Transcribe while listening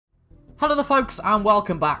Hello there folks and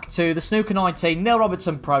welcome back to the Snooker 19 Neil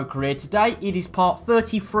Robertson Pro Career. Today it is part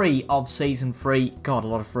 33 of Season 3, god a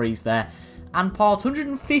lot of threes there, and part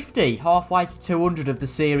 150, halfway to 200 of the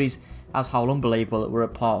series as a whole. Unbelievable that we're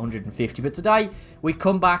at part 150, but today we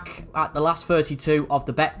come back at the last 32 of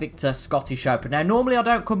the Bet Victor Scottish Open. Now normally I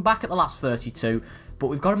don't come back at the last 32, but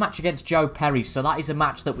we've got a match against Joe Perry, so that is a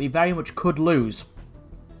match that we very much could lose,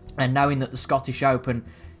 and knowing that the Scottish Open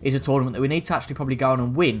is a tournament that we need to actually probably go on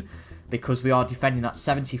and win, because we are defending that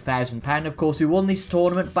 £70,000. Of course, we won this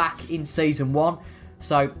tournament back in Season 1,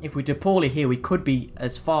 so if we do poorly here, we could be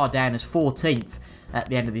as far down as 14th at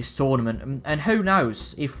the end of this tournament. And who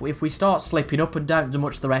knows, if we start slipping up and don't do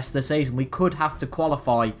much the rest of the season, we could have to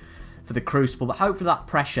qualify for the Crucible, but hopefully that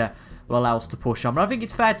pressure will allow us to push on. But I think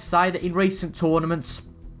it's fair to say that in recent tournaments,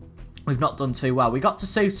 we've not done too well. We got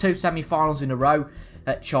to two semi-finals in a row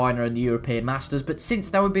at China and the European Masters, but since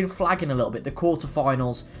then we've been flagging a little bit. The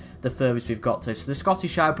quarterfinals, the furthest we've got to. So the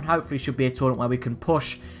Scottish Open hopefully should be a tournament where we can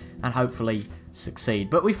push and hopefully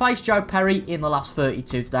succeed. But we faced Joe Perry in the last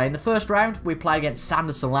 32 today. In the first round, we played against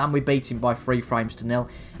Sanderson Lamb. We beat him by 3 frames to nil.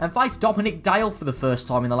 And faced Dominic Dale for the first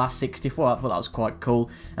time in the last 64. I thought that was quite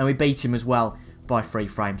cool. And we beat him as well by 3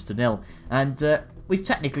 frames to nil. And we've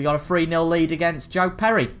technically got a 3-0 lead against Joe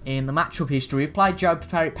Perry in the matchup history. We've played Joe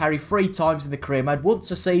Perry 3 times in the career mode,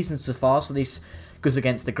 once a season so far, so this goes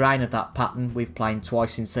against the grain of that pattern. We've played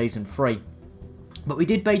twice in Season 3. But we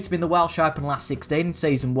did beat him in the Welsh Open last 16 in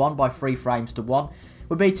Season 1 by 3 frames to 1.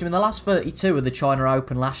 We beat him in the last 32 of the China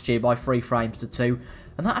Open last year by 3 frames to 2.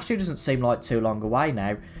 And that actually doesn't seem like too long away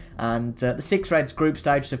now. And the 6 Reds group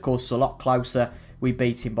stage is of course a lot closer. We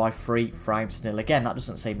beat him by 3 frames to nil. Again, that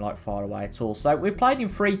doesn't seem like far away at all. So we've played him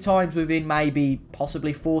 3 times within maybe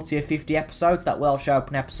possibly 40 or 50 episodes. That Welsh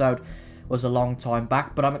Open episode was a long time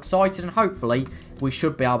back, but I'm excited and hopefully we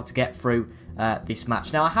should be able to get through this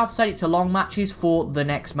match. Now I have said it's a long matches for the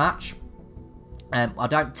next match. I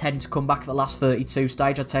don't tend to come back at the last 32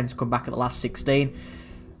 stage, I tend to come back at the last 16.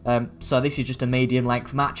 So this is just a medium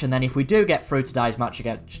length match, and then if we do get through today's match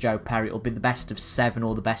against Joe Perry, it'll be the best of 7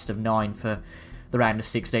 or the best of 9 for the round of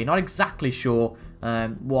 16. Not exactly sure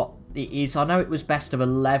what it is. I know it was best of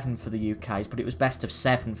 11 for the UKs, but it was best of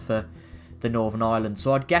 7 for the Northern Ireland,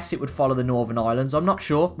 so I'd guess it would follow the Northern Islands. I'm not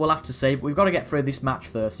sure, we'll have to see, but we've got to get through this match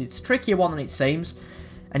first. It's a trickier one than it seems,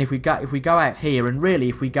 and if we go out here, and really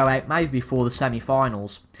if we go out maybe before the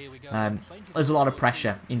semi-finals, there's a lot of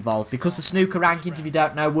pressure involved, because the snooker rankings, if you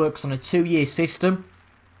don't know, works on a 2-year system.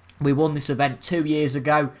 We won this event 2 years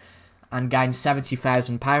ago and gained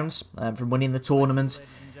 £70,000 from winning the tournament,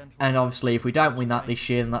 and obviously if we don't win that this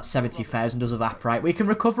year, then that 70,000 does evaporate. We can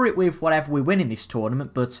recover it with whatever we win in this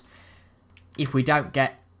tournament, but if we don't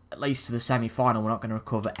get at least to the semi-final, we're not going to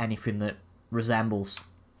recover anything that resembles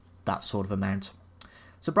that sort of amount.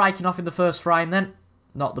 So breaking off in the first frame then,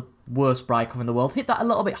 not the worst break-off in the world. Hit that a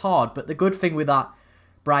little bit hard, but the good thing with that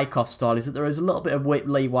break-off style is that there is a little bit of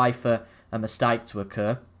leeway for a mistake to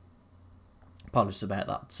occur. Apologies about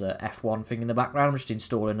that F1 thing in the background. I'm just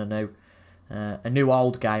installing a new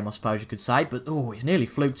old game, I suppose you could say. But oh, he's nearly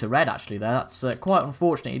fluked to red actually there. That's quite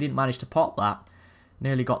unfortunate. He didn't manage to pot that.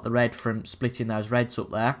 Nearly got the red from splitting those reds up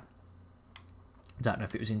there. Don't know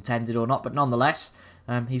if it was intended or not, but nonetheless,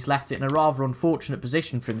 he's left it in a rather unfortunate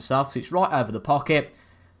position for himself. So it's right over the pocket,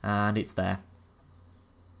 and it's there.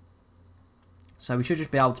 So we should just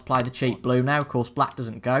be able to play the cheap blue now. Of course, black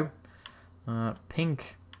doesn't go.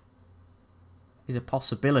 Pink is a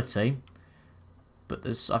possibility, but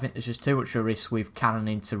I think there's just too much of a risk with cannon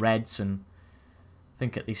into reds, and I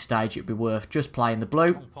think at this stage it'd be worth just playing the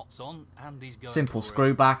blue, simple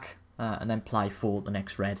screw back, and then play for the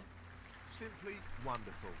next red. Simply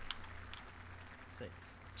wonderful. 6.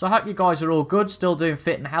 So I hope you guys are all good, still doing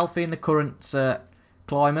fit and healthy in the current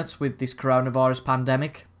climate with this coronavirus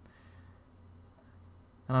pandemic.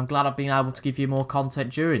 And I'm glad I've been able to give you more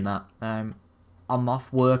content during that. I'm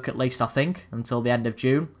off work at least I think until the end of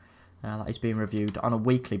June. That is being reviewed on a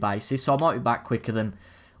weekly basis, so I might be back quicker than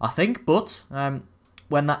I think, but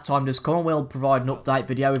when that time does come, we'll provide an update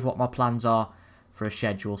video with what my plans are for a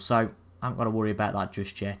schedule, so I haven't got to worry about that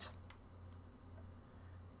just yet.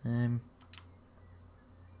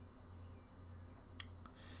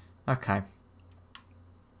 Okay.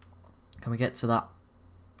 Can we get to that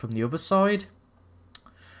from the other side?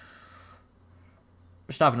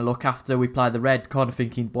 Just having a look after we play the red, kind of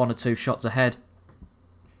thinking 1 or 2 shots ahead.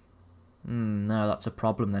 No, that's a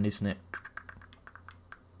problem then, isn't it?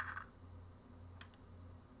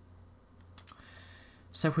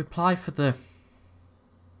 So if we play for the...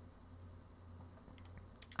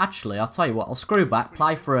 Actually, I'll tell you what, I'll screw back,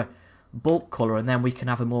 play for a bulk colour, and then we can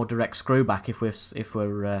have a more direct screw back if we're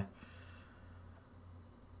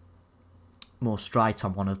more straight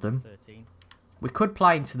on one of them. 13. We could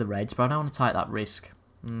play into the reds, but I don't want to take that risk.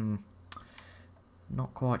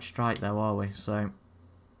 Not quite straight though, are we? So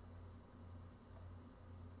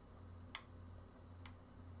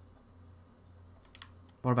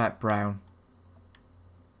what about brown?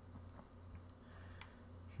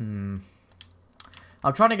 I'm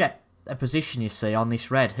trying to get a position, you see, on this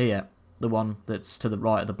red here. The one that's to the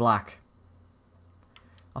right of the black.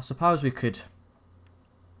 I suppose we could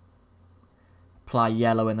play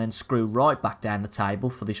yellow and then screw right back down the table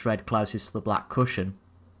for this red closest to the black cushion.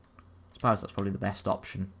 I suppose that's probably the best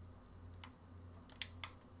option.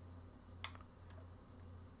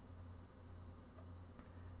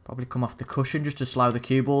 Probably come off the cushion just to slow the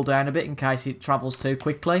cue ball down a bit in case it travels too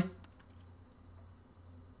quickly.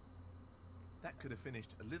 That could have finished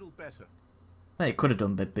a little better. Well, it could have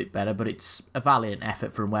done a bit better, but it's a valiant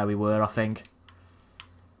effort from where we were, I think.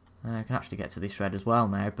 I can actually get to this red as well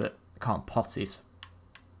now, but can't pot it.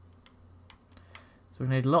 So we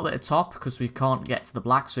need a little bit of top because we can't get to the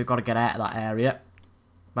black, so we've got to get out of that area.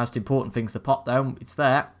 Most important thing's the pot though, it's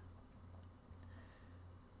there.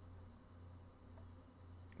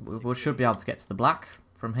 We should be able to get to the black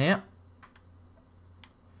from here.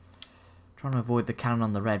 Trying to avoid the cannon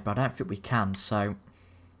on the red, but I don't think we can, so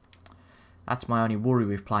that's my only worry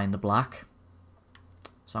with playing the black.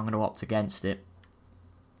 So I'm going to opt against it.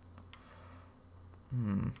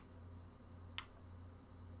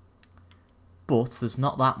 But there's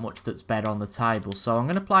not that much that's better on the table, so I'm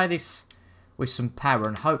going to play this with some power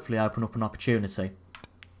and hopefully open up an opportunity.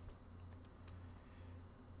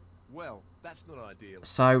 Well, that's not ideal.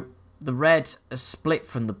 So the red is split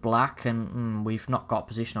from the black, and we've not got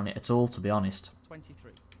position on it at all, to be honest.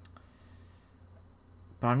 23.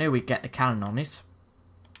 But I knew we'd get the cannon on it.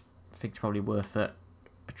 I think it's probably worth a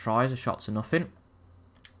try as a shot to nothing.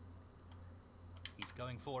 He's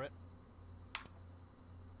going for it.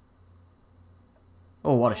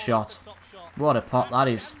 Oh, what a shot. What a pot that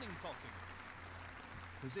is.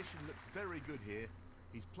 Position looks very good here.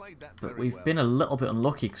 He's played that But very we've well. been a little bit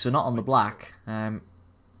unlucky because we're not on the black. And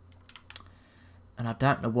I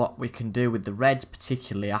don't know what we can do with the red,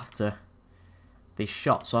 particularly after this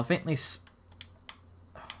shot. So I think this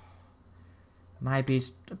maybe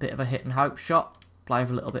is a bit of a hit and hope shot. Play with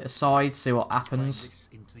a little bit of side, see what happens. This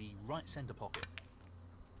into the right centre pocket.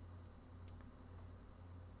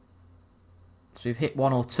 So we've hit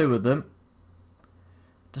one or two of them.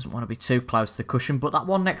 Doesn't want to be too close to the cushion, but that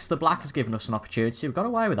one next to the black has given us an opportunity. We've got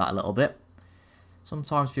away with that a little bit.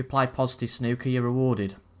 Sometimes if you play positive snooker, you're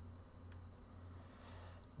rewarded.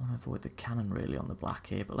 I want to avoid the cannon really on the black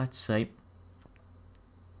here, but let's see.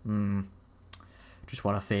 Just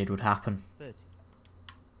what I feared would happen. 30.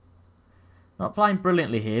 Not playing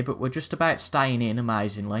brilliantly here, but we're just about staying in,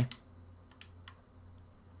 amazingly.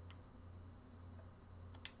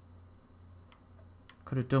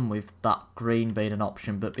 Could have done with that green being an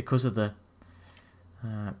option, but because of the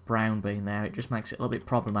brown being there, it just makes it a little bit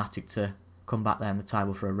problematic to come back down the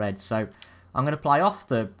table for a red. So I'm going to play off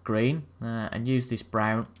the green and use this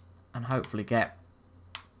brown and hopefully get,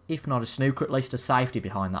 if not a snooker, at least a safety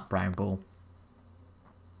behind that brown ball.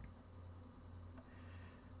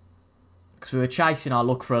 Because we were chasing our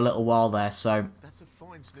luck for a little while there, so That's a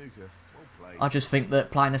fine snooker. Well played. I just think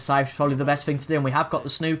that playing a safe is probably the best thing to do, and we have got the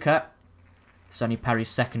snooker. It's only Perry's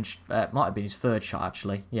second, might have been his third shot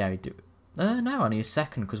actually. Yeah, he did. No, only his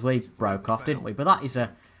second because we broke off, didn't we? But that is This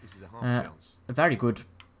is a half chance. a very good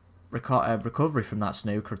recovery from that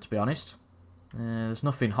snooker, to be honest. There's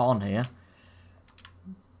nothing on here.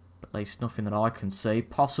 At least nothing that I can see.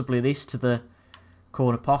 Possibly this to the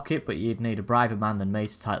corner pocket, but you'd need a braver man than me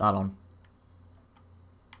to take that on.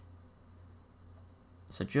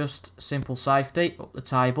 So just simple safety up the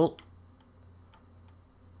table.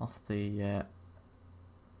 Off the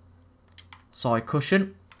side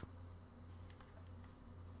cushion.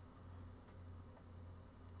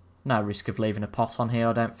 No risk of leaving a pot on here,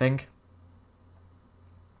 I don't think.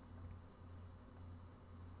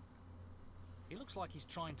 He looks like he's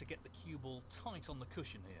trying to get the cue ball tight on the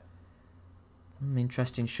cushion here.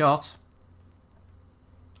 Interesting shot.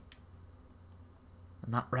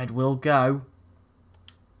 And that red will go.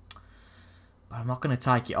 But I'm not going to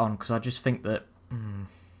take it on because I just think that...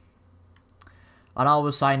 I know I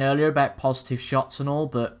was saying earlier about positive shots and all,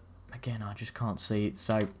 but again, I just can't see it.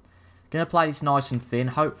 So, going to play this nice and thin.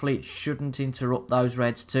 Hopefully it shouldn't interrupt those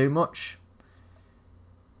reds too much.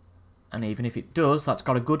 And even if it does, that's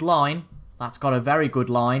got a good line. That's got a very good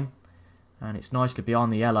line. And it's nicely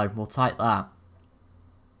beyond the yellow. We'll take that.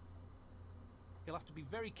 He'll have to be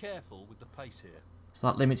very careful with the pace here. So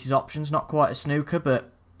that limits his options. Not quite a snooker,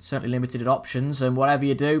 but certainly limited at options. And whatever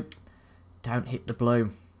you do, Don't hit the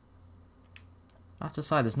blue. I have to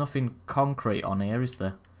say, there's nothing concrete on here, is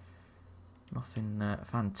there? Nothing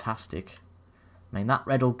fantastic. I mean, that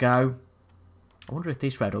red will go. I wonder if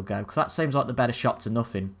this red will go, because that seems like the better shot to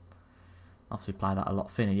nothing. Obviously play that a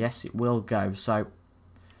lot thinner. Yes, it will go. So,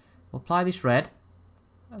 we'll play this red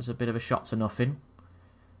as a bit of a shot to nothing.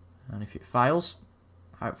 And if it fails,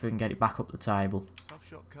 hopefully we can get it back up the table. Tough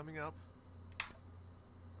shot coming up.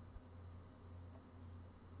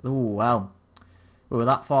 Oh, well. We were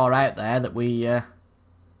that far out there that we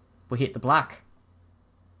hit the black.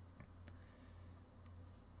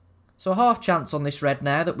 So a half chance on this red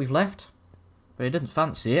now that we've left. But he didn't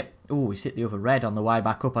fancy it. Oh, he's hit the other red on the way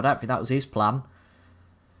back up. I don't think that was his plan.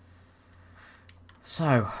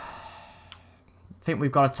 So, I think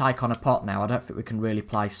we've got to take on a pot now. I don't think we can really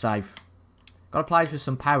play safe. Got to play with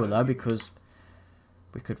some power though, because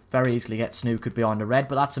we could very easily get snookered behind a red.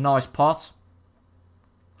 But that's a nice pot.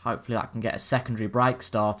 Hopefully that can get a secondary break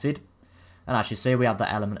started. And as you see, we had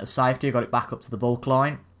that element of safety. Got it back up to the bulk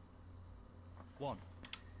line.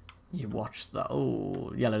 You watch that.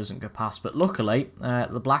 Oh, yellow doesn't go past. But luckily,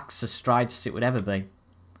 the black's as straight as it would ever be.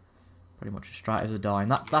 Pretty much as straight as a dime.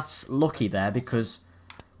 That's lucky there, because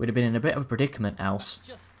we'd have been in a bit of a predicament else.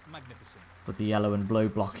 Just magnificent. With the yellow and blue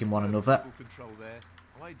blocking one another. Control there.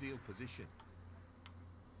 Ideal position.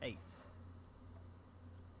 8.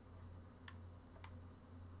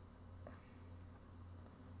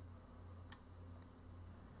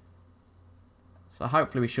 So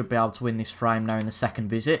hopefully we should be able to win this frame now in the second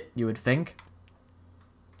visit, you would think.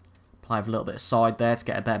 Play with a little bit of side there to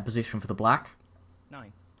get a better position for the black.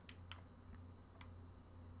 9.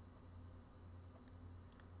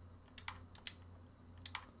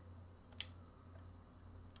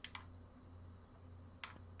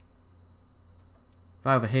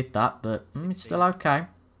 I've overhit that, but it's still okay.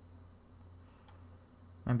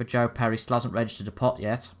 Remember, Joe Perry still hasn't registered a pot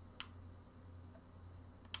yet.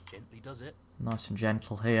 Gently does it. Nice and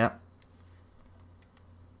gentle here.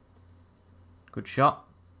 Good shot.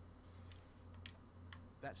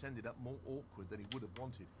 That's ended up more awkward than he would have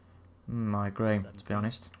wanted. I agree, to be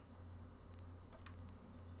honest.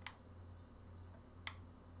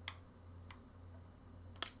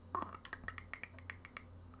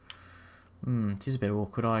 It is a bit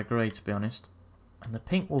awkward, I agree, to be honest. And the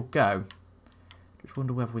pink will go. Just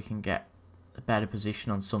wonder whether we can get a better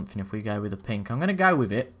position on something if we go with the pink. I'm going to go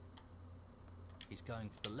with it. He's going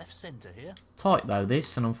for the left centre here. Tight though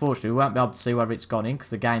this, and unfortunately we won't be able to see whether it's gone in because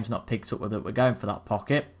the game's not picked up whether we're going for that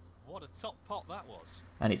pocket. What a top pot that was.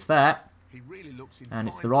 And it's there. He really looks in And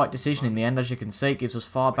it's the right decision in the end. As you can see, it gives us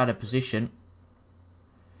far better position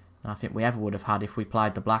than I think we ever would have had if we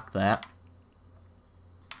played the black there.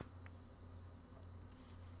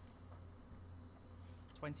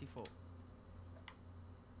 .24.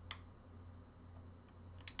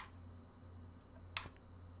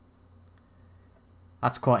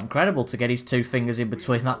 That's quite incredible to get his two fingers in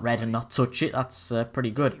between that red and not touch it. That's pretty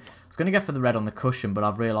good. I was going to go for the red on the cushion, but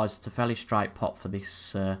I've realised it's a fairly straight pot for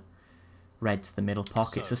this red to the middle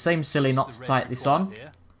pocket. So it seems silly not to take this on.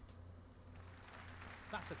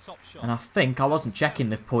 That's a top shot. And I think, I wasn't checking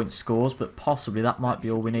the point scores, but possibly that might be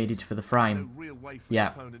all we needed for the frame. No real way for Yeah.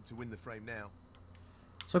 the opponent to win the frame now.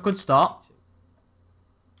 So a good start.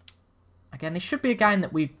 Again, this should be a game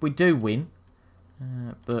that we do win.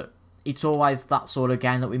 But it's always that sort of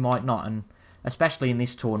game that we might not. And especially in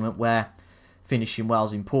this tournament where finishing well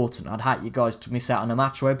is important. I'd hate you guys to miss out on a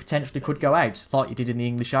match where it potentially could go out. Like you did in the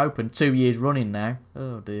English Open. 2 years running now.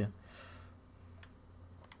 Oh dear.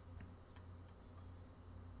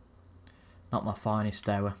 Not my finest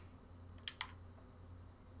hour.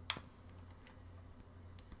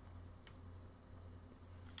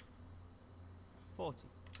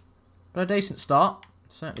 But a decent start.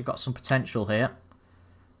 Certainly got some potential here.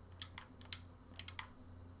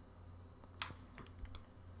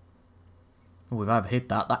 Oh, we've overhit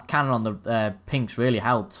that. That cannon on the pinks really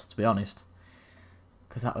helped, to be honest.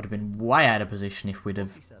 Because that would have been way out of position if we'd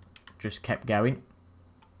have just kept going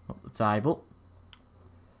up the table.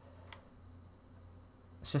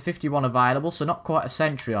 So 51 available, so not quite a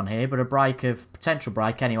century on here, but a break of, potential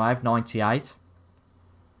break anyway, of 98.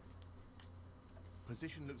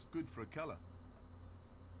 Position looks good for a colour.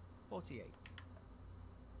 48.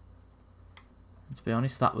 And to be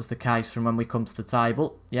honest, that was the case from when we come to the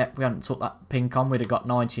table. Yep, we hadn't took that pink on, we'd have got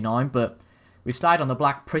 99, but we've stayed on the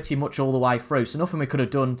black pretty much all the way through, so nothing we could have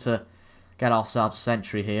done to get ourselves a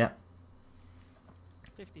century here.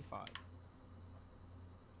 55.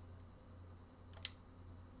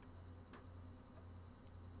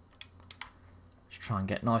 Let's try and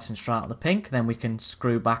get nice and straight on the pink, then we can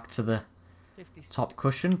screw back to the 56. top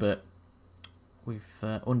cushion, but We've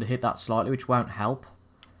underhit that slightly, which won't help.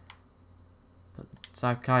 But it's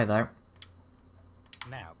okay, though.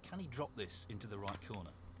 Now, can he drop this into the right corner?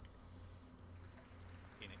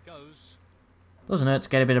 In it goes. Doesn't hurt to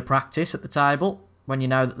get a bit of practice at the table when you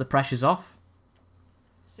know that the pressure's off.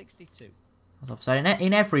 62. As I've said,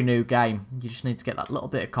 in every new game, you just need to get that little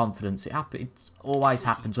bit of confidence. It always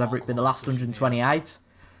happens, whether it be the last 128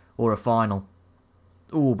 or a final.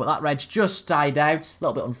 Ooh, but that red's just stayed out. A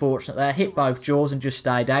little bit unfortunate there. Hit both jaws and just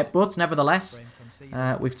stayed out. But nevertheless,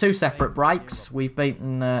 with 2 separate breaks, we've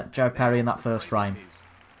beaten Joe Perry in that first frame.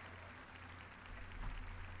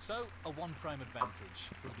 So, a one-frame advantage.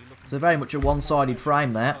 So very much a one-sided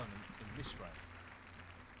frame there.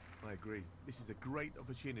 I agree. This is a great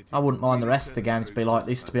opportunity. I wouldn't mind the rest of the game to be like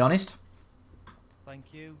this, to be honest. Thank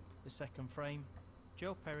you. The second frame.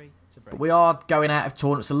 Joe Perry to break. But we are going out of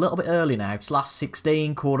tournaments a little bit early now. It's last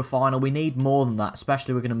 16, quarter-final. We need more than that,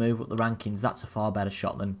 especially we're going to move up the rankings. That's a far better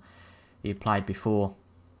shot than he played before.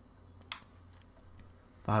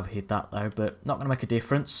 I overhit that, though, but not going to make a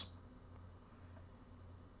difference.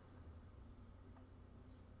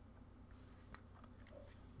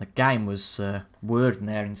 The game was wording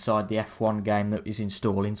there inside the F1 game that he's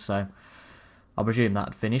installing, so I presume that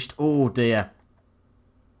had finished. Oh, dear.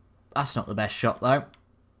 That's not the best shot, though.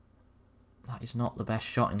 That is not the best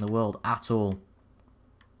shot in the world at all.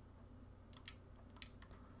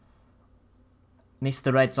 Missed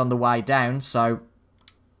the reds on the way down, so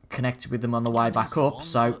connected with them on the way back up.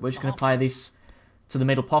 So we're just going to play this to the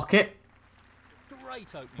middle pocket.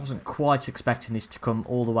 Wasn't quite expecting this to come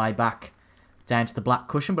all the way back down to the black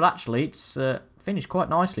cushion, but actually it's finished quite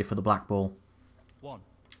nicely for the black ball.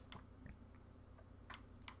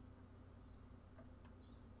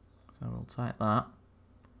 So we'll take that.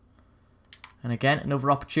 And again, another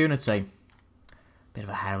opportunity. Bit of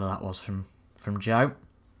a howler that was from Joe.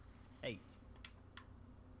 8.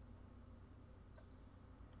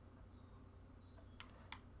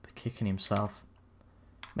 The kicking himself.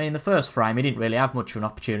 I mean, in the first frame, he didn't really have much of an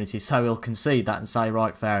opportunity, so he'll concede that and say,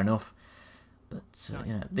 right, fair enough. But,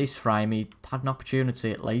 you know, this frame, he had an opportunity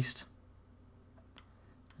at least.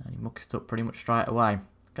 And he mucked it up pretty much straight away.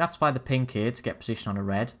 Gonna have to play the pink here to get position on a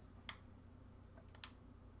red.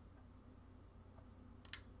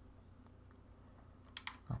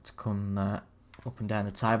 That's come up and down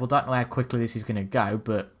the table. Don't know how quickly this is going to go,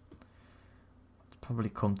 but it's probably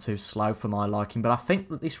come too slow for my liking. But I think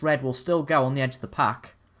that this red will still go on the edge of the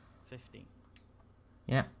pack. 15.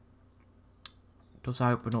 Yeah. Does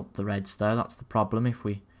open up the reds though. That's the problem if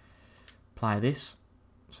we play this.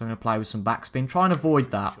 So I'm going to play with some backspin. Try and avoid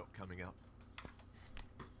that.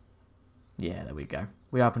 Yeah, there we go.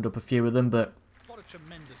 We opened up a few of them, but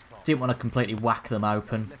didn't want to completely whack them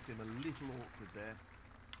open. Left him a little awkward there.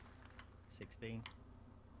 16.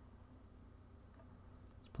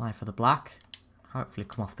 Let's play for the black. Hopefully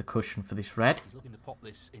come off the cushion for this red.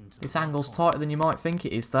 This angle's tighter than you might think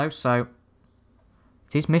it is though, so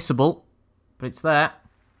it is missable, but it's there.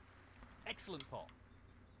 Excellent pot.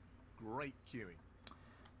 Great cueing.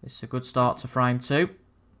 This is a good start to frame 2.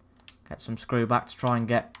 Get some screw back to try and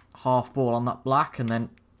get half ball on that black and then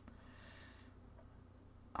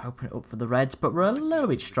open it up for the reds, but we're a little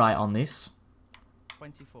bit straight on this.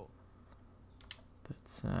 24. But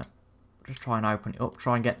just try and open it up,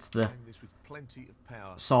 try and get to the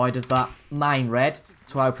side of that main red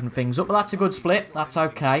to open things up. But that's a good split, that's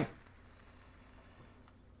okay.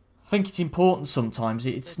 I think it's important sometimes.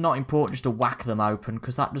 It's not important just to whack them open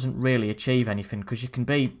because that doesn't really achieve anything, because you can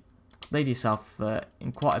lead yourself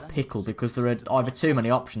in quite a pickle because there are either too many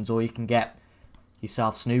options or you can get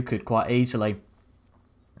yourself snookered quite easily.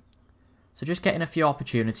 So just getting a few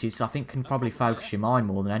opportunities I think can probably focus your mind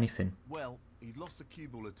more than anything. Well, he's lost the cue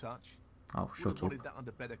ball a touch. Oh, shut up. Wanted that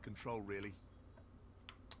under better control, really.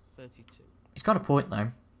 32. He's got a point though.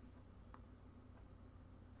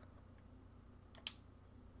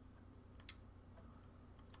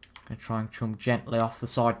 Going to try and chum gently off the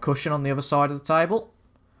side cushion on the other side of the table.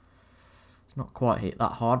 It's not quite hit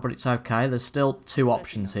that hard, but it's okay. There's still 2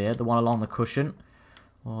 options here. The one along the cushion,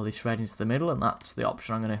 or this red into the middle, and that's the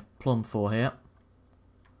option I'm going to plumb for here.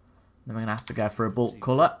 Then we're going to have to go for a bulk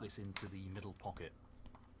colour. It's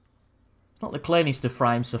not the cleanest of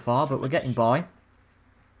frames so far, but we're getting by.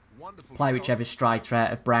 Play whichever's straighter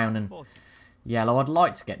out of brown and yellow. I'd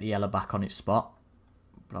like to get the yellow back on its spot,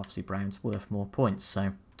 but obviously brown's worth more points,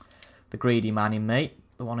 so the greedy man in me,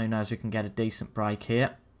 the one who knows we can get a decent break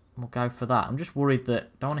here, we'll go for that. I'm just worried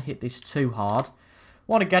that don't want to hit this too hard.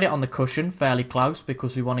 Want to get it on the cushion fairly close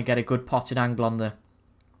because we want to get a good potted angle on the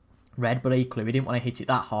red, but equally we didn't want to hit it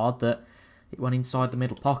that hard that it went inside the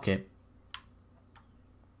middle pocket.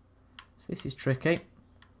 So this is tricky.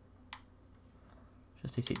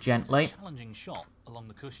 Just hit it gently. Challenging shot along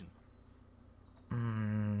the cushion.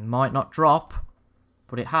 Might not drop,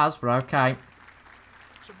 but it has. We're okay.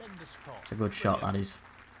 Tremendous pot. It's a good shot, that is.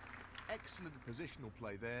 Excellent positional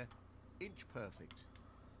play there. Inch perfect.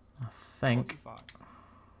 I think. 45.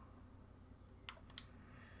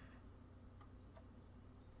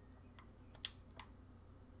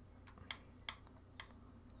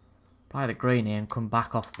 Play the green here and come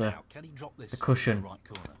back off the Now, can he drop this cushion. in the right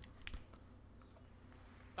corner?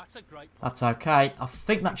 That's a great pot. That's okay. I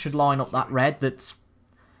think that should line up that red that's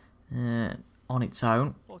on its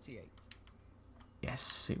own. 48.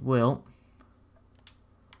 Yes, it will.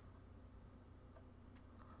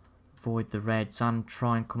 Avoid the reds and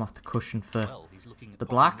try and come off the cushion for... Well, he's looking at the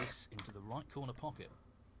popping black. this into the right corner pocket.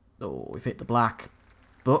 Oh, we've hit the black.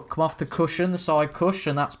 But come off the cushion, the side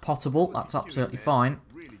cushion, that's potable. That's absolutely fine.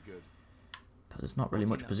 Really good. But there's not really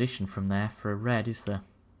much position from there for a red, is there?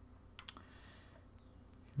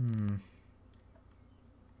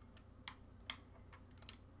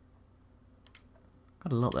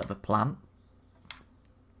 Got a little bit of a plan.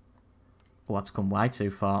 Oh, that's come way too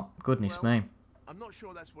far. Goodness me. I'm not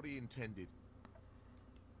sure that's what he intended.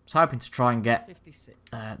 I was hoping to try and get 56.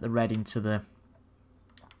 the red into the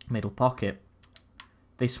middle pocket.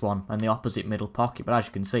 This one and the opposite middle pocket, but as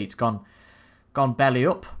you can see, it's gone belly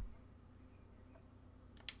up.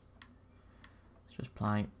 Just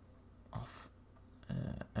playing off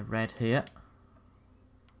a red here.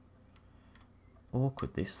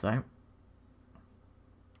 Awkward this though.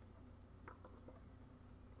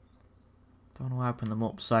 Don't want to open them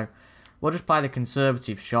up, so we'll just play the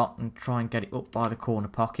conservative shot and try and get it up by the corner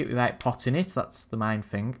pocket without potting it. That's the main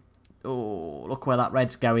thing. Oh, look where that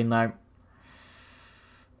red's going though.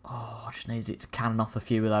 Oh, I just needed it to cannon off a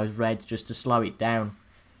few of those reds just to slow it down.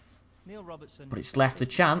 Neil Robertson. But it's left a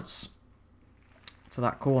chance to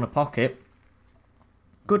that corner pocket.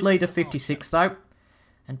 Good lead of 56 though.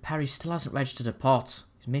 And Perry still hasn't registered a pot.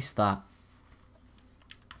 He's missed that.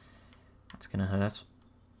 That's going to hurt.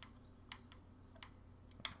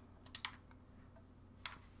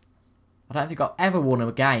 I don't think I've ever won a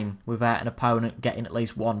game without an opponent getting at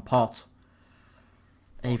least one pot.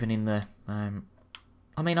 Even in the...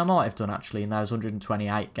 I mean, I might have done actually in those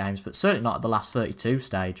 128 games, but certainly not at the last 32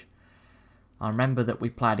 stage. I remember that we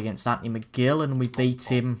played against Anthony McGill and we beat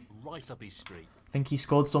him... Right up his street. I think he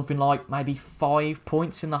scored something like maybe 5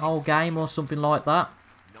 points in the whole game or something like that.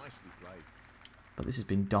 Nicely played. But this has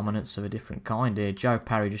been dominance of a different kind here. Joe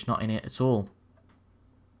Perry just not in it at all.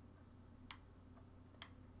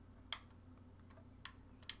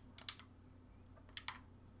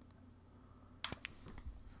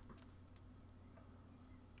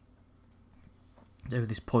 Do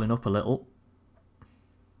this pulling up a little.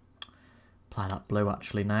 Play that blue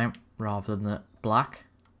actually now, rather than the black.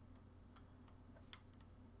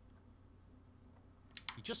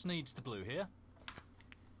 He just needs the blue here.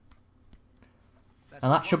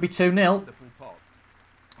 And that should be 2-0. Wonderful pot.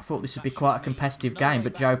 I thought this would be quite a competitive game,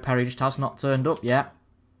 but Joe Perry just has not turned up yet.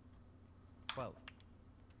 12.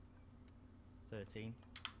 13.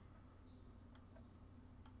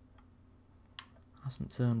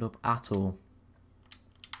 Hasn't turned up at all.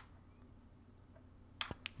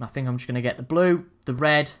 I think I'm just going to get the blue, the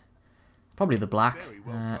red, probably the black,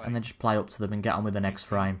 and then just play up to them and get on with the next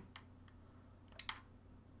frame.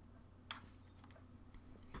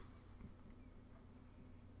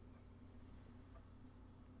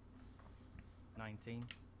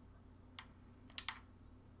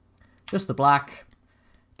 Just the black.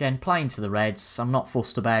 Again, playing to the reds. I'm not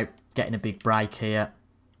fussed about getting a big break here.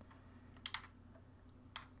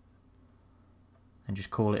 And just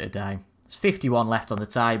call it a day. There's 51 left on the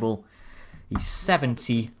table. He's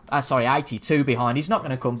 82 behind. He's not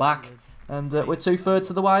going to come back. And we're 2/3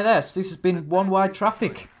 of the way there. So this has been one-way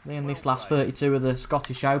traffic in this last 32 of the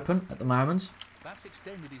Scottish Open at the moment. That's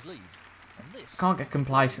extended his lead. And this Can't get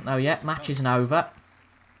complacent though yet. Match isn't over.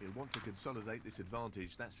 He'll want to consolidate this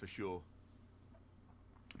advantage, that's for sure.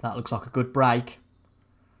 That looks like a good break.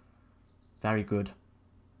 Very good.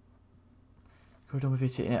 Could have done with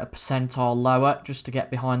it hitting it a percentile lower just to get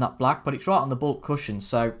behind that black, but it's right on the bulk cushion,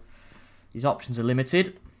 so his options are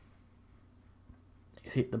limited.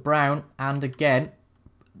 He's hit the brown, and again,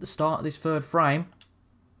 at the start of this third frame,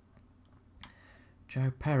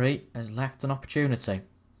 Joe Perry has left an opportunity.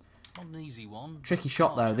 not an easy one. Tricky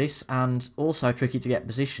shot though this, and also tricky to get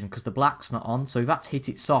position because the black's not on, so we've had to hit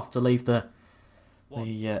it soft to leave the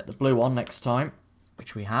blue on next time,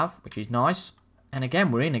 which we have, which is nice. And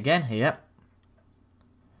again, we're in again here.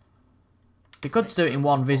 Be good to do it in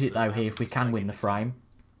one visit though here if we can win the frame.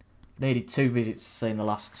 Needed 2 visits in the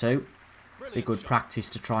last 2. be good practice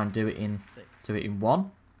to try and do it in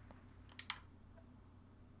one.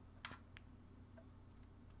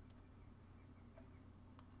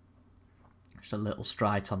 Just a little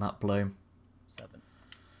straight on that bloom. 7.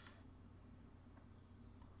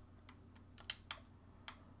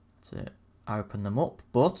 To open them up,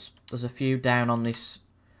 but there's a few down on this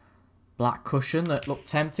black cushion that look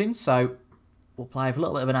tempting, so we'll play with a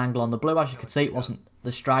little bit of an angle on the blue. As you can see, it wasn't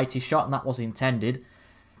the straightest shot, and that was intended,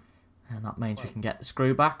 and that means we can get the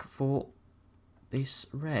screw back for this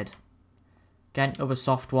red. Again, another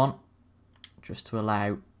soft one, just to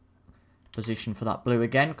allow position for that blue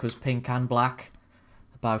again, because pink and black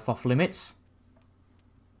are both off limits.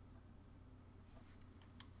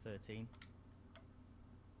 13.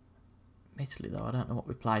 Admittedly though, I don't know what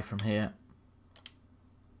we play from here.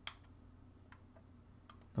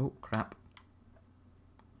 Oh crap.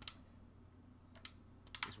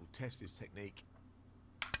 This will test his technique.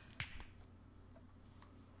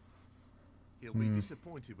 He'll be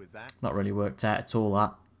disappointed with that. Not really worked out at all,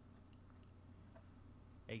 that.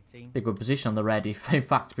 18. Big good position on the red. If, in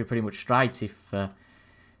fact, it'd be pretty much straight if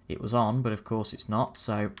it was on, but of course it's not.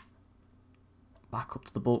 So back up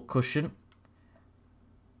to the bulk cushion.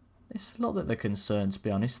 It's a little bit of a concern, to be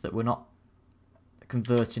honest, that we're not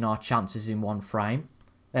converting our chances in one frame.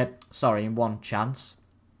 Sorry, in one chance.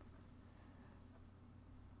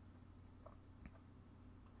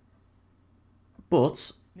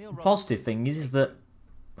 But the positive thing is that,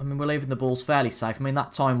 I mean, we're leaving the balls fairly safe. I mean,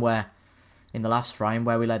 that time where, in the last frame,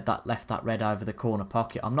 where we left that red over the corner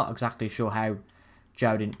pocket, I'm not exactly sure how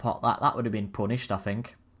Joe didn't pot that. That would have been punished, I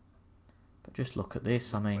think. But just look at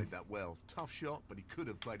this, I mean... Played that well. Tough shot, but he could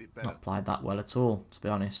have played it better. Not played that well at all, to be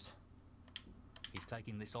honest. He's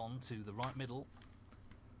taking this on to the right middle.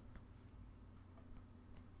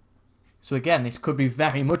 So again, this could be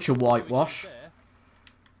very much a whitewash.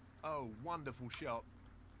 Oh, wonderful shot.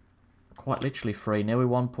 Quite literally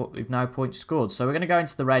 3-0 with no points scored. So we're going to go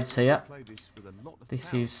into the reds here. Play this with a lot of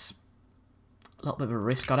This power. is a little bit of a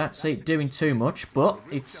risk. I don't see it doing too much, but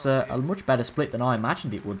it's a much better split than I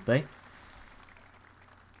imagined it would be.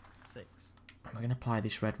 6. And we're going to play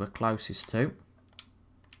this red we're closest to.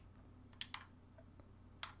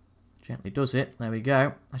 Gently does it. There we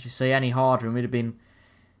go. As you see, any harder and we'd have been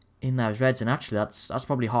in those reds, and actually that's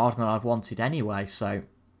probably harder than I've wanted anyway, so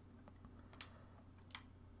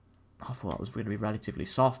I thought that was going to be relatively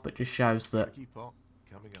soft, but just shows that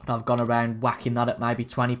if I've gone around whacking that at maybe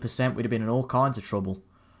 20%, we'd have been in all kinds of trouble.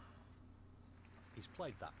 He's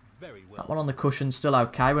played that very well. That one on the cushion's still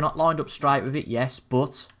okay. We're not lined up straight with it, yes,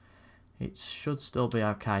 but it should still be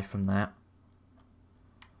okay from there.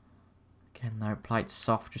 Again, though, plate's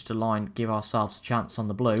soft, just to give ourselves a chance on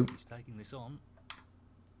the blue. He's taking this on.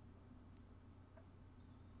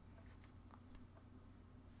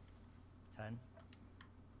 10.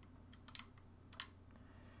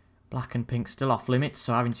 Black and pink still off limits,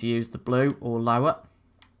 so having to use the blue or lower.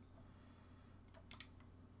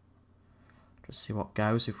 Just see what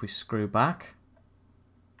goes if we screw back.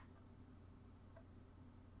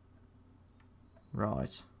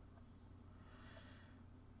 Right.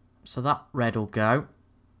 So that red will go.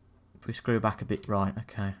 If we screw back a bit, right,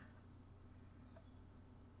 okay.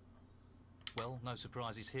 Well, no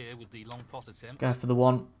surprises here with the long pot attempt. Go for the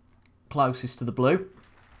one closest to the blue.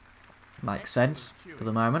 Makes sense for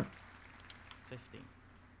the moment. 15.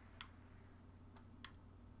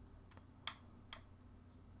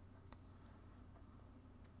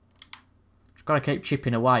 Just got to keep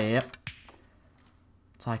chipping away here.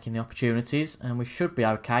 Taking the opportunities, and we should be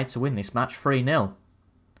okay to win this match 3-0.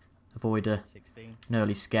 Avoid an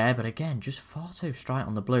early scare, but again, just far too straight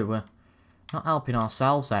on the blue. We're not helping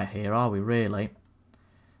ourselves out here, are we, really?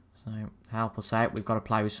 So, to help us out, we've got to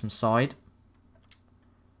play with some side.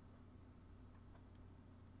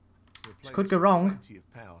 This could go wrong.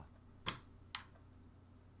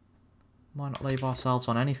 Might not leave ourselves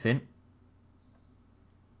on anything.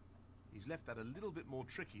 He's left that a little bit more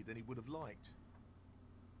tricky than he would have liked.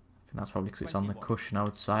 I think that's probably because it's on the cushion, I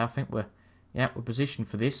would say. I think we're positioned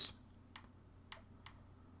for this.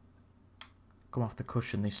 Come off the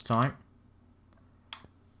cushion this time.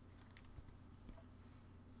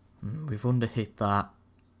 We've underhit that.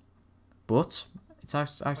 But it's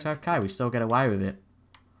okay, we still get away with it.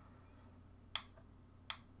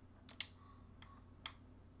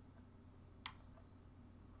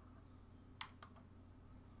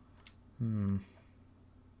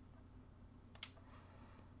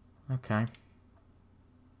 Okay.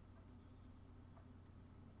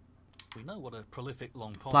 We know what a prolific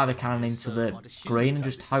long pot. Play the cannon into the green and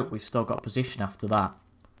just hope we've still got position after that.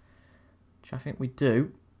 Which I think we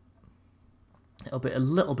do. It'll be a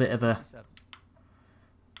little bit of a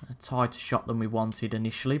A tighter shot than we wanted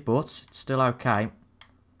initially, but it's still okay.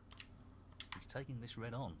 He's taking this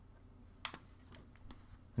red on.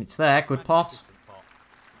 And it's there, good pot.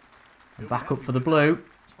 And back up for the blue.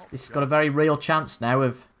 This has got a very real chance now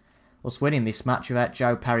of us winning this match without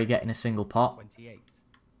Joe Perry getting a single pot. 28.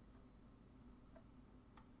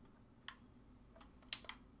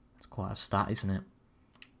 It's quite a stat, isn't it?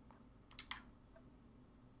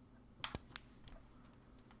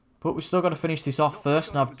 But we've still got to finish this off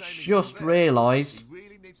first, and I've just realised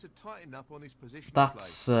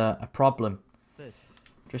that's a problem.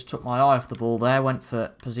 Just took my eye off the ball there, went for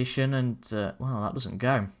position, and, well, that doesn't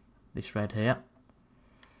go. This red here.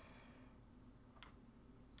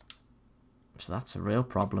 So that's a real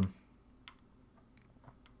problem.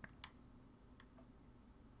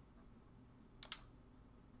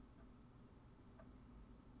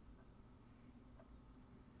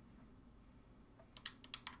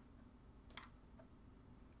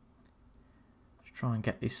 Let's try and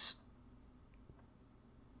get this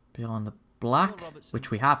behind the black,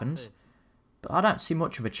 which we haven't. But I don't see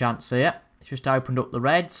much of a chance here. It's just opened up the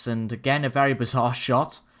reds, and again a very bizarre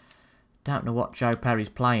shot. Don't know what Joe Perry's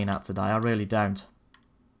playing at today, I really don't.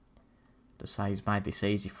 To say he's made this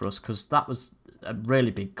easy for us, because that was a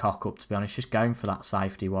really big cock-up, to be honest. Just going for that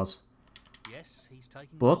safety was. Yes, he's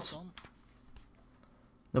taking But,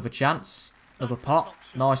 another chance, another pot.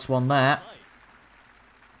 Nice one there.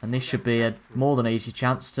 And this should be a more than easy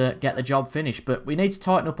chance to get the job finished. But we need to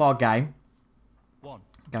tighten up our game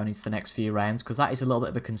going into the next few rounds, because that is a little bit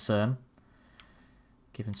of a concern,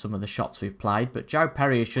 given some of the shots we've played. But Joe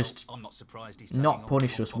Perry has just not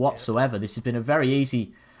punished us whatsoever. This has been a very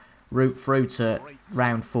easy route through to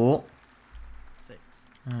round 4.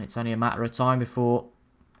 And it's only a matter of time before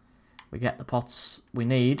we get the pots we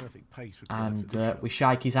need. And we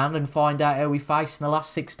shake his hand and find out how we face in the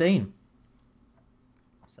last 16.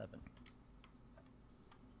 7.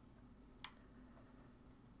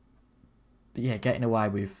 But yeah, getting away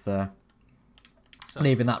with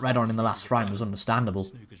leaving that red on in the last frame was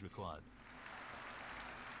understandable.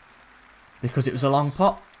 Because it was a long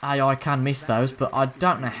pot. I can miss those, but I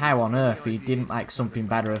don't know how on earth he didn't make something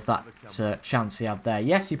better of that chance he had there.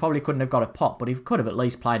 Yes, he probably couldn't have got a pot, but he could have at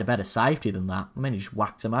least played a better safety than that. I mean, he just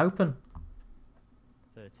whacked him open.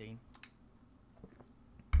 13.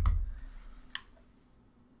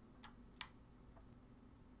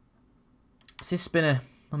 It's just been a...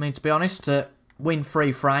 I mean, to be honest, to win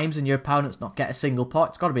 3 frames and your opponent's not get a single pot,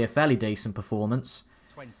 it's got to be a fairly decent performance.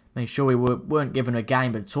 20. I mean, sure, we weren't given a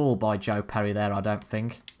game at all by Joe Perry there, I don't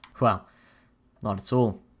think. Well, not at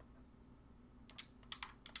all.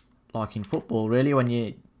 Like in football, really, when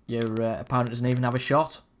your opponent doesn't even have a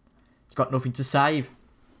shot. You've got nothing to save.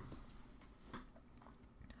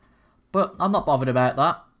 But I'm not bothered about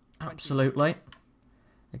that. Absolutely.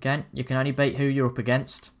 Again, you can only beat who you're up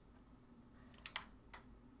against.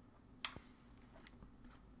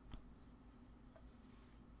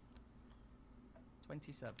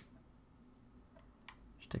 27.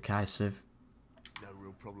 Just a case of No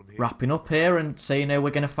real problem here. wrapping up here and seeing who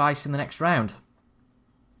we're going to face in the next round.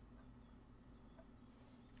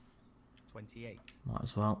 28. Might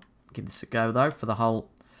as well give this a go, though, for the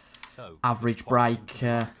whole average break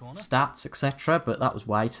stats, etc. But that was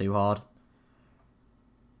way too hard.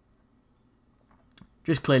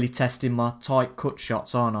 Just clearly testing my tight cut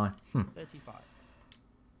shots, aren't I? 35.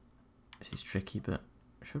 This is tricky, but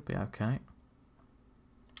it should be okay.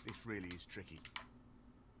 This really is tricky.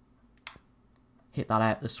 Hit that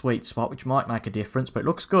out the sweet spot, which might make a difference, but it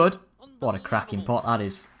looks good. What a cracking pot that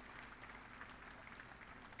is.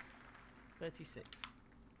 36.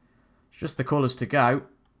 It's just the colours to go.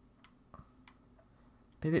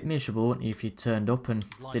 Be a bit miserable, wouldn't you, if you turned up and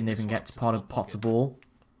didn't even get to pot a ball.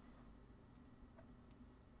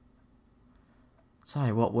 Tell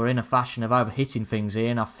you what, we're in a fashion of overhitting things here,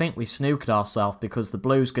 and I think we've snookered ourselves because the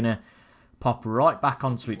blue's going to pop right back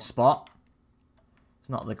onto its spot. It's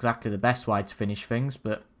not exactly the best way to finish things,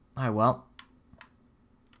 but oh well.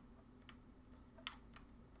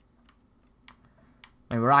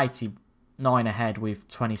 I mean, we're 89 ahead with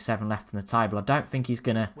 27 left in the table. I don't think he's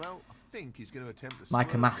going to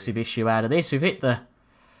make a massive issue out of this. We've hit the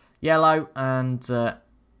yellow and,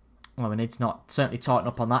 well, we need to not certainly tighten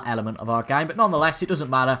up on that element of our game. But nonetheless, it doesn't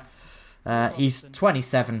matter. He's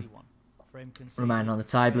 27 remaining on the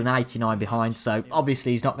table and 89 behind. So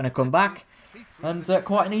obviously he's not going to come back. And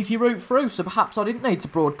quite an easy route through. So perhaps I didn't need to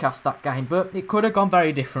broadcast that game. But it could have gone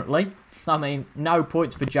very differently. I mean, no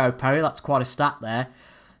points for Joe Perry. That's quite a stat there.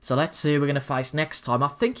 So let's see who we're going to face next time. I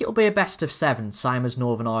think it'll be a best of 7, same as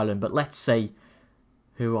Northern Ireland. But let's see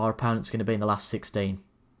who our opponent's going to be in the last 16.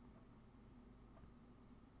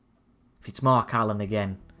 If it's Mark Allen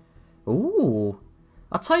again. Ooh.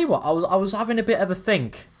 I'll tell you what, I was having a bit of a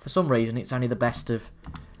think. For some reason, it's only the best of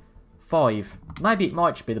 5. Maybe it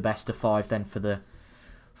might just be the best of 5 then for the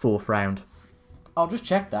 4th round. I'll just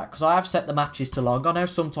check that, because I have set the matches to long. I know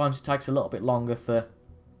sometimes it takes a little bit longer for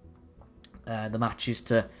the matches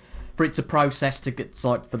for it to process to get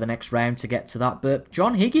like for the next round to get to that. But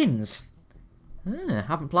John Higgins.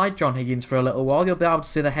 Haven't played John Higgins for a little while. You'll be able to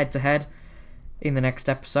see the head-to-head in the next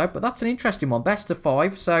episode. But that's an interesting one. Best of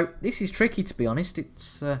 5. So this is tricky, to be honest.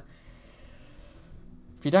 It's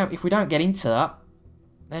if we don't get into that,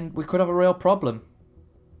 then we could have a real problem.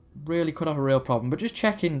 Really could have a real problem. But just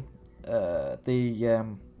checking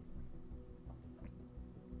the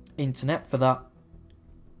internet for that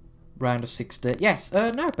round of 16. Yes,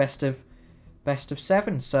 no, best of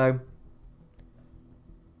 7. So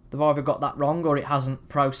they've either got that wrong or it hasn't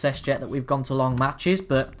processed yet that we've gone to long matches.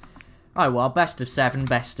 But oh well, best of 7,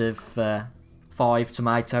 best of 5,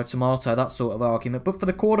 tomato, that sort of argument. But for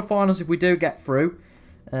the quarterfinals, if we do get through,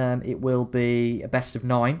 it will be a best of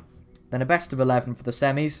 9, then a best of 11 for the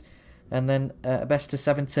semis, and then a best of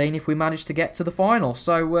 17 if we manage to get to the final.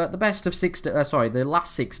 So the best of 16, sorry, the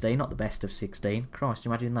last 16, not the best of 16. Christ,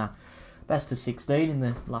 imagine that. Best of 16 in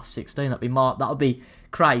the last 16. That would be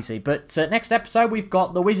crazy. But next episode, we've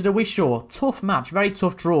got the Wizard of Wishaw. Tough match, very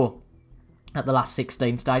tough draw at the last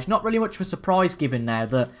 16 stage. Not really much of a surprise given now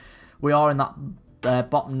that we are in that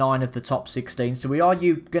bottom 9 of the top 16. So we are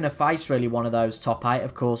going to face really one of those top 8.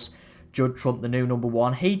 Of course, Judd Trump, the new number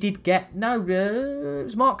 1. He did get... No, it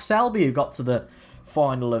was Mark Selby who got to the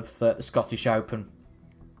final of the Scottish Open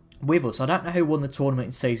with us. I don't know who won the tournament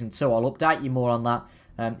in Season 2. I'll update you more on that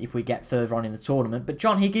if we get further on in the tournament. But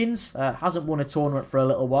John Higgins hasn't won a tournament for a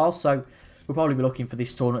little while, so we'll probably be looking for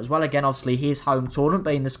this tournament as well. Again, obviously, his home tournament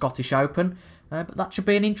being the Scottish Open. But that should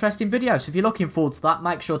be an interesting video. So if you're looking forward to that,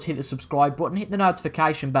 make sure to hit the subscribe button, hit the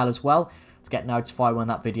notification bell as well to get notified when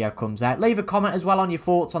that video comes out. Leave a comment as well on your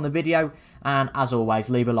thoughts on the video. And as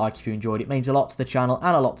always, leave a like if you enjoyed it. It means a lot to the channel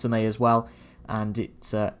and a lot to me as well. And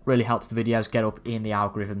it really helps the videos get up in the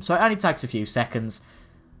algorithm. So it only takes a few seconds.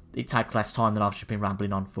 It takes less time than I've just been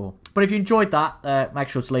rambling on for. But if you enjoyed that, make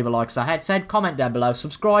sure to leave a like, as I had said, comment down below,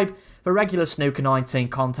 subscribe for regular Snooker 19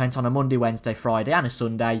 content on a Monday, Wednesday, Friday and a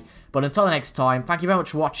Sunday. But until the next time, thank you very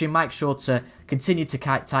much for watching. Make sure to continue to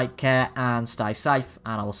take care and stay safe.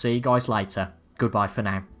 And I will see you guys later. Goodbye for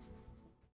now.